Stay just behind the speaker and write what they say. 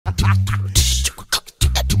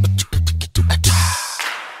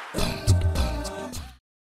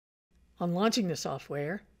On launching the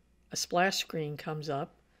software, a splash screen comes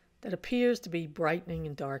up that appears to be brightening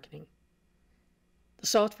and darkening. The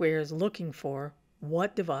software is looking for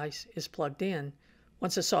what device is plugged in.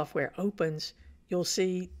 Once the software opens, you'll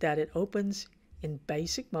see that it opens in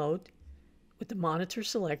basic mode with the monitor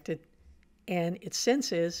selected, and it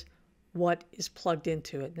senses what is plugged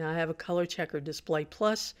into it. Now I have a color checker display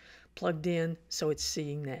plus plugged in, so it's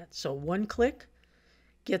seeing that. So one click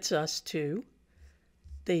gets us to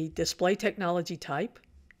the display technology type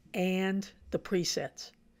and the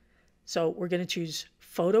presets. So we're going to choose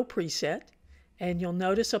photo preset, and you'll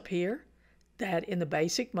notice up here that in the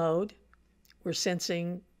basic mode we're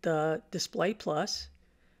sensing the display plus.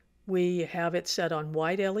 We have it set on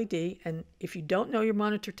white LED, and if you don't know your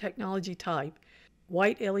monitor technology type,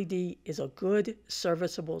 white LED is a good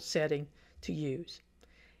serviceable setting to use.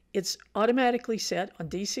 It's automatically set on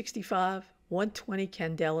D65 120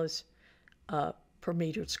 candelas per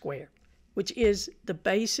meter square, which is the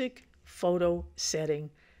basic photo setting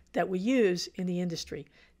that we use in the industry.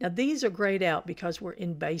 Now these are grayed out because we're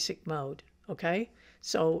in basic mode, okay?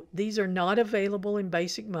 So these are not available in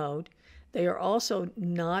basic mode. They are also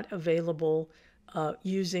not available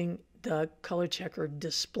using the color checker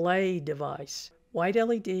display device. White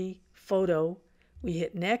LED, photo, we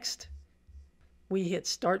hit next, we hit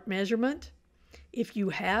start measurement. If you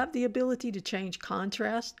have the ability to change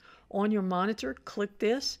contrast on your monitor, click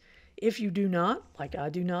this. If you do not, like I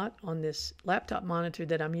do not on this laptop monitor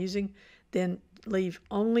that I'm using, then leave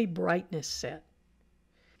only brightness set.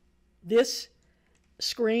 This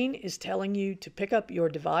screen is telling you to pick up your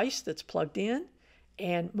device that's plugged in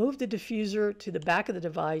and move the diffuser to the back of the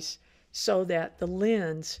device so that the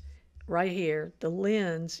lens right here, the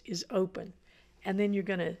lens is open. And then you're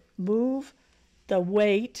going to move the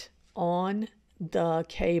weight on the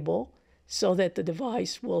cable so that the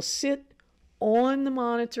device will sit on the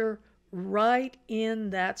monitor right in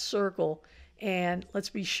that circle. And let's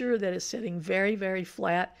be sure that it's sitting very, very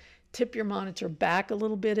flat. Tip your monitor back a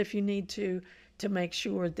little bit if you need to make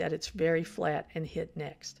sure that it's very flat, and hit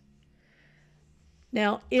next.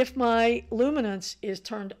 Now, if my luminance is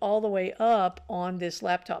turned all the way up on this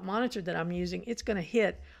laptop monitor that I'm using, it's going to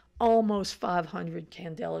hit almost 500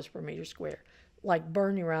 candelas per meter square, like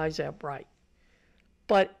burn your eyes out bright.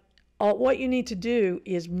 But what you need to do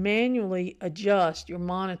is manually adjust your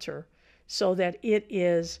monitor so that it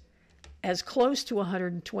is as close to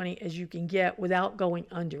 120 as you can get without going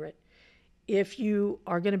under it. If you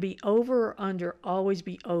are going to be over or under, always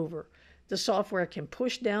be over. The software can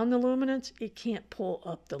push down the luminance. It can't pull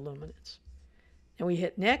up the luminance. And we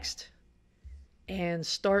hit next and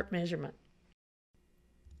start measurement.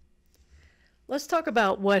 Let's talk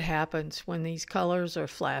about what happens when these colors are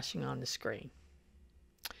flashing on the screen.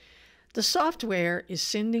 The software is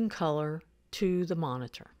sending color to the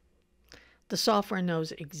monitor. The software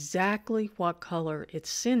knows exactly what color it's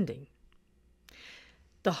sending.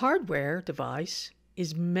 The hardware device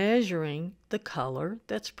is measuring the color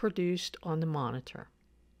that's produced on the monitor.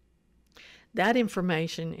 That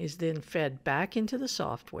information is then fed back into the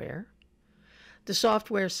software. The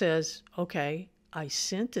software says, okay, I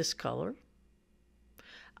sent this color.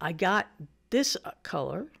 I got this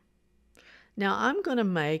color. Now I'm going to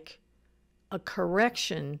make a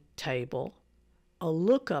correction table, a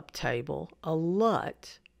lookup table, a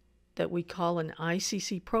LUT that we call an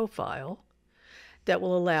ICC profile, that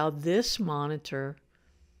will allow this monitor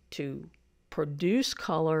to produce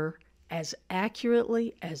color as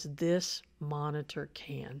accurately as this monitor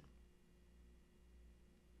can.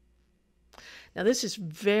 Now this is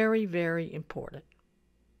very, very important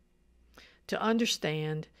to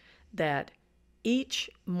understand that each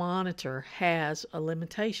monitor has a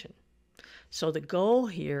limitation. So the goal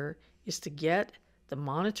here is to get the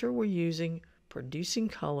monitor we're using producing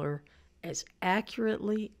color as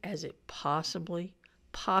accurately as it possibly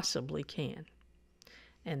can.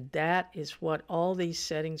 And that is what all these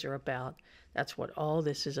settings are about. That's what all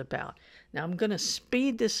this is about. Now I'm going to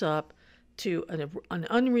speed this up to an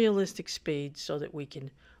unrealistic speed so that we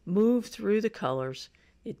can move through the colors.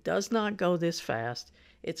 It does not go this fast.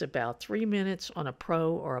 It's about 3 minutes on a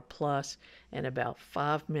Pro or a Plus and about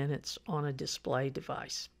 5 minutes on a display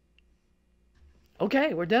device.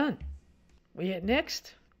 Okay, we're done. We hit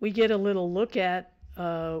next. We get a little look at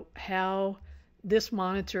how this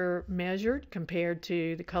monitor measured compared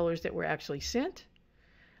to the colors that were actually sent.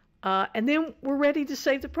 And then we're ready to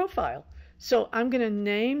save the profile. So I'm going to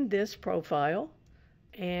name this profile,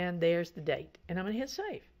 and there's the date. And I'm going to hit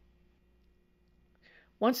save.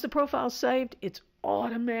 Once the profile is saved, it's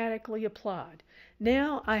automatically applied.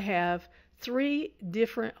 Now I have 3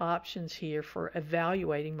 different options here for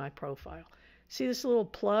evaluating my profile. See this little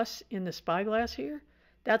plus in the spyglass here?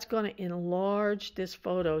 That's going to enlarge this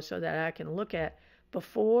photo so that I can look at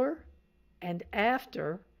before and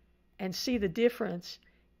after and see the difference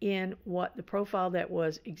in what the profile that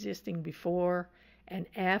was existing before and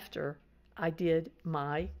after I did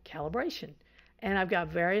my calibration. And I've got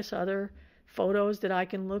various other photos that I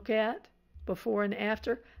can look at before and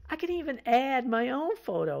after. I can even add my own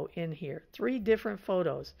photo in here, 3 different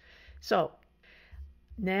photos. So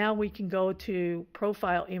now we can go to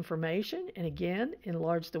profile information and again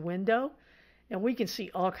enlarge the window, and we can see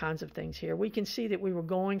all kinds of things here. We can see that we were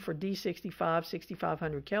going for D65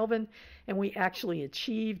 6500 Kelvin, and we actually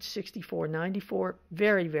achieved 6494.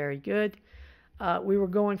 Very, very good. We were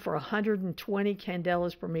going for 120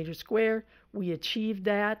 candelas per meter square. We achieved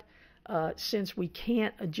that. Since we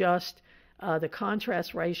can't adjust the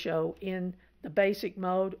contrast ratio in the basic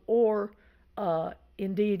mode or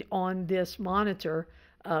indeed on this monitor,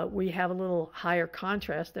 we have a little higher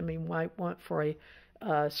contrast than we might want for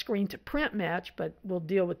a screen to print match, but we'll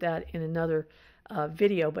deal with that in another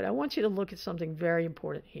video. But I want you to look at something very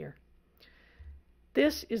important here.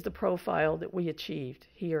 This is the profile that we achieved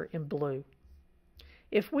here in blue.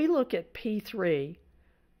 If we look at P3,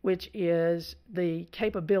 which is the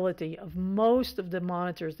capability of most of the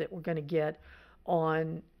monitors that we're going to get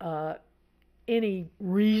on any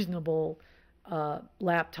reasonable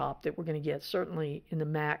laptop that we're going to get, certainly in the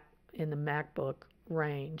MacBook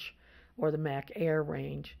range or the Mac Air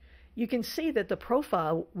range, you can see that the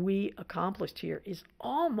profile we accomplished here is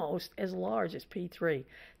almost as large as P3.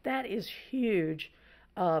 That is huge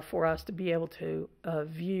for us to be able to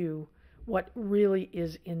view what really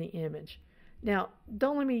is in the image. Now,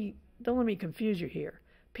 don't let me confuse you here.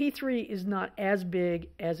 P3 is not as big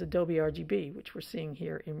as Adobe RGB, which we're seeing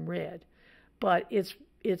here in red, but it's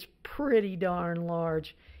pretty darn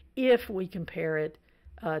large if we compare it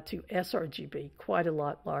to sRGB, quite a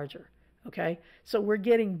lot larger. Okay, so we're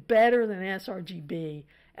getting better than sRGB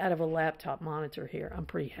out of a laptop monitor here. I'm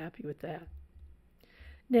pretty happy with that.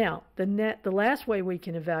 Now, the last way we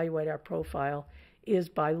can evaluate our profile is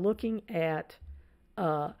by looking at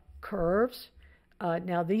curves.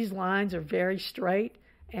 Now these lines are very straight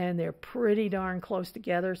and they're pretty darn close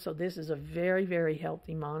together, so this is a very, very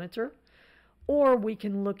healthy monitor. Or we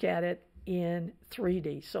can look at it in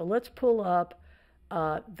 3D. So let's pull up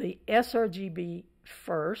the sRGB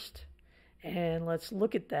first, and let's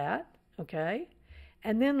look at that, okay?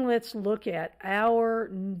 And then let's look at our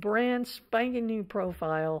brand spanking new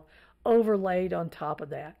profile overlaid on top of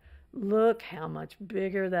that. Look how much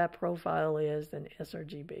bigger that profile is than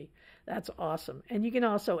sRGB. That's awesome. And you can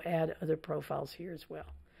also add other profiles here as well.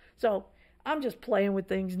 So I'm just playing with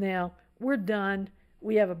things now. We're done.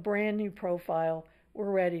 We have a brand new profile. We're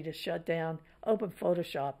ready to shut down, open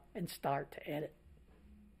Photoshop, and start to edit.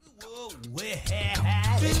 Whoa,